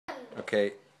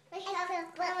Okay.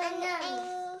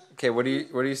 Okay, what do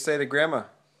you say to Grandma?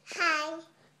 Hi. Do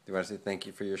you want to say thank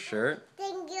you for your shirt?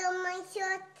 Thank you, my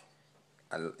shirt.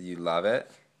 You love it?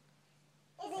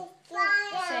 It is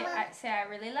fine. Say I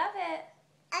really love it.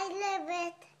 I love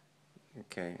it.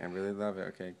 Okay, I really love it.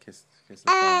 Okay, kiss the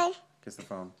phone. Kiss the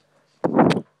phone.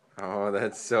 Oh,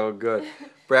 that's so good.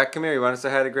 Brat, come here. You want to say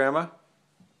hi to Grandma?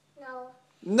 No.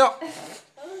 No.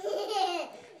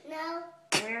 No.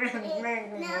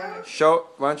 No.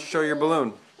 Why don't you show your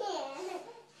balloon?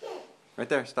 Right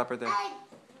there. Stop right there. I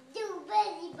do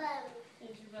belly button.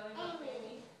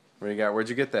 What do you got? Where'd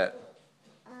you get that?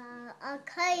 A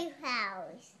curry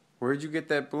house. Where'd you get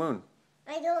that balloon?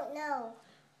 I don't know.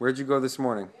 Where'd you go this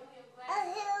morning? A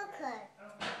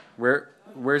haircut.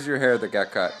 Where's your hair that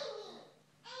got cut?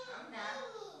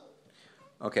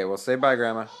 Okay, well say bye,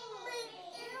 Grandma.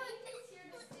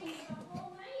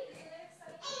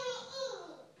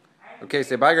 Okay,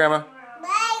 say bye, Grandma.